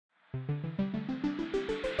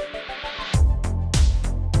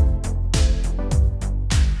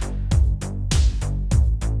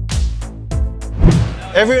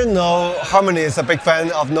Everyone knows Harmony is a big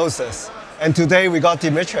fan of Gnosis, and today we got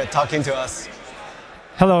Dmitry talking to us.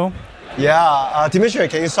 Hello. Yeah, Dmitry,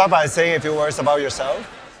 can you start by saying a few words about yourself?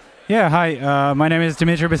 Yeah, hi. My name is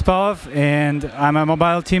Dmitry Bespalov, and I'm a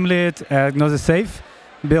mobile team lead at Gnosis Safe,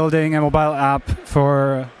 building a mobile app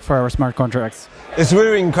for our smart contracts. It's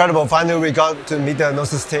really incredible. Finally, we got to meet the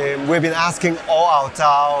Gnosis team. We've been asking all our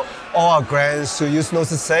DAO, all our grants to use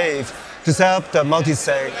Gnosis Safe to set up the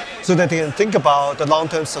multi-sig so that they can think about the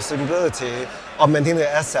long-term sustainability of maintaining the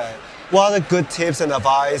asset. What are the good tips and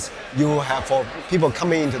advice you have for people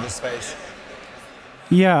coming into the space?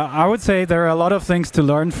 Yeah, I would say there are a lot of things to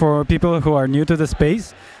learn for people who are new to the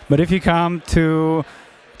space. But if you come to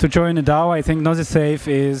join a DAO, I think Gnosis Safe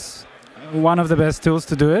is one of the best tools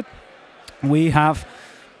to do it. We have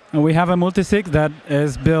a multisig that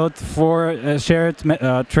is built for shared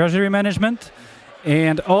treasury management,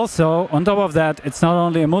 and also on top of that, it's not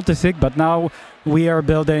only a multisig, but now we are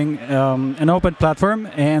building an open platform,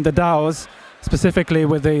 and the DAOs, specifically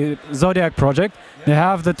with the Zodiac project, they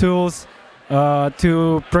have the tools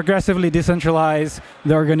to progressively decentralize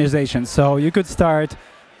the organization. So you could start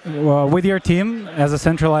with your team as a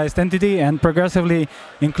centralized entity and progressively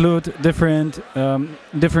include different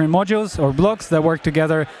modules or blocks that work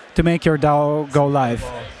together to make your DAO go live.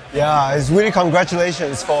 Yeah, it's really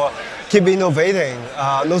congratulations for keep innovating.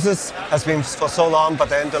 Gnosis has been for so long, but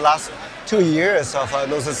then the last 2 years of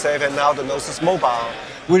Gnosis Safe and now the Gnosis Mobile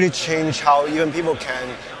really changed how even people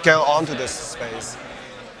can get onto this space.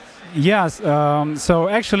 Yes, so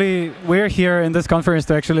actually we're here in this conference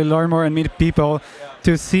to actually learn more and meet people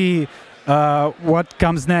to see what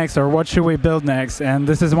comes next or what should we build next. And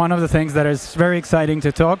this is one of the things that is very exciting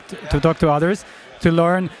to talk to others, to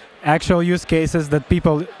learn actual use cases that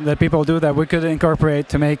people do that we could incorporate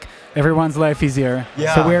to make everyone's life easier.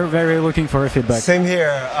 Yeah. So we're very looking for feedback. Same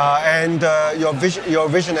here. And your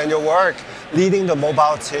vision and your work leading the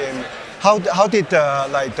mobile team. How did the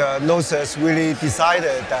Gnosis really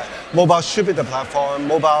decided that mobile should be the platform,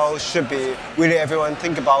 mobile should be really everyone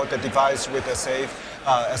think about the device with the safe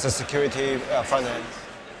as a security front end?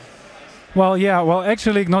 Well, yeah. Well,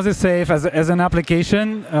 actually, Gnosis Safe as an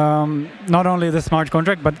application, not only the smart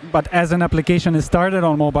contract, but as an application, it started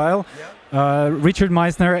on mobile. Yeah. Richard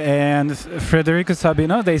Meissner and Federico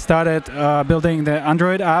Sabino, they started building the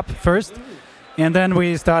Android app first, and then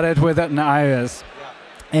we started with an iOS.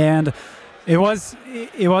 And it was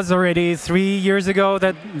already 3 years ago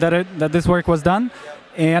that this work was done,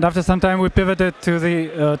 and after some time we pivoted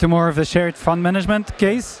to more of the shared fund management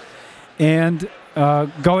case. And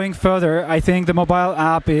going further, I think the mobile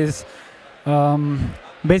app is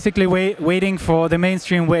basically waiting for the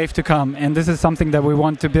mainstream wave to come, and this is something that we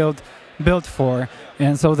want to build for.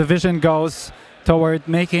 And so the vision goes toward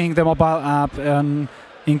making the mobile app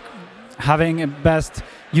having a best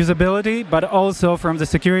usability, but also from the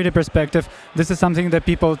security perspective, this is something that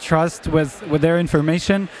people trust with their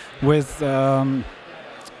information, with their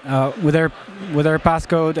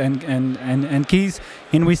passcode and keys,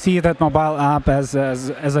 and we see that mobile app as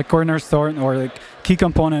a cornerstone or a key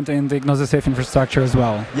component in the Gnosis Safe infrastructure as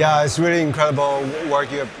well. Yeah, it's really incredible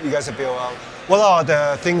work you guys have built out. What are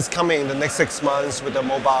the things coming in the next 6 months with the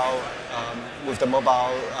mobile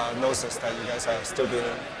Gnosis that you guys are still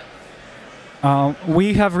building?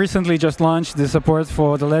 We have recently just launched the support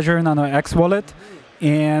for the Ledger Nano X wallet,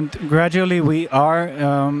 and gradually we are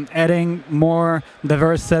adding more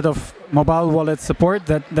diverse set of mobile wallet support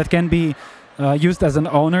that can be used as an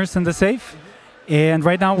owners in the safe. And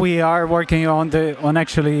right now we are working on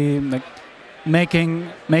actually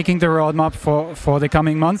making the roadmap for the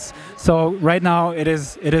coming months. So right now it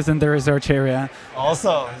is in the research area.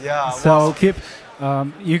 Also, yeah. So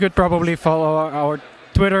you could probably follow our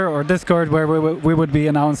Twitter or Discord, where we would be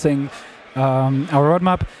announcing our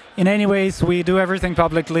roadmap. In any ways, we do everything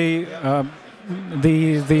publicly. The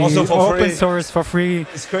open free. Source for free.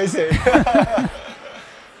 It's crazy.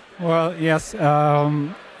 Well, yes,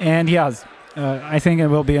 and yes, I think it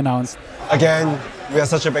will be announced. Again, we are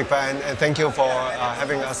such a big fan, and thank you for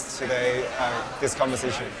having us today. This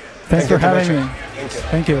conversation. Thanks for having me. Thank you.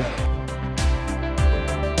 Thank you.